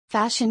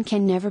Fashion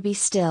can never be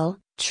still,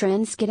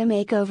 trends get a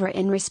makeover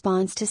in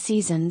response to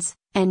seasons,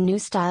 and new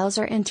styles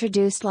are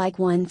introduced like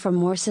one for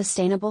more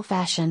sustainable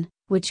fashion,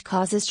 which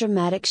causes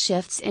dramatic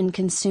shifts in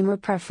consumer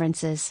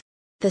preferences.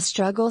 The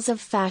struggles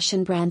of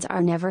fashion brands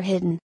are never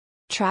hidden.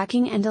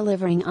 Tracking and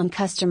delivering on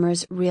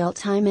customers'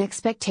 real-time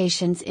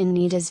expectations in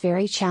need is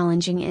very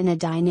challenging in a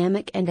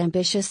dynamic and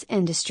ambitious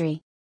industry.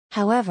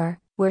 However,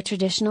 where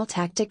traditional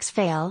tactics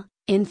fail,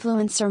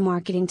 influencer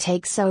marketing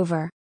takes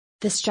over.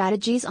 The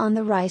strategies on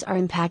the rise are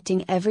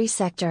impacting every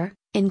sector,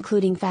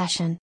 including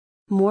fashion.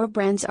 More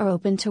brands are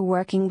open to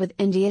working with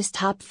India's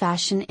top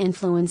fashion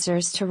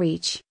influencers to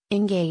reach,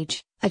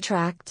 engage,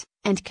 attract,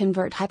 and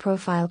convert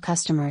high-profile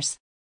customers.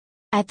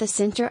 At the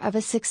center of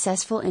a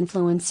successful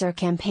influencer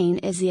campaign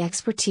is the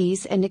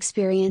expertise and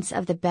experience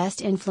of the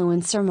best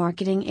influencer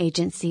marketing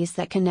agencies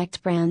that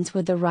connect brands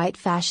with the right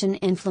fashion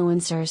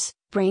influencers,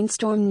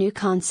 brainstorm new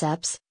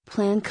concepts,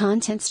 plan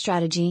content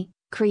strategy,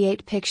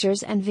 create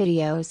pictures and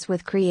videos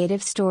with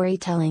creative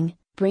storytelling,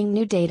 bring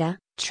new data,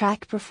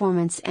 track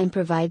performance and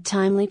provide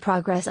timely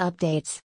progress updates.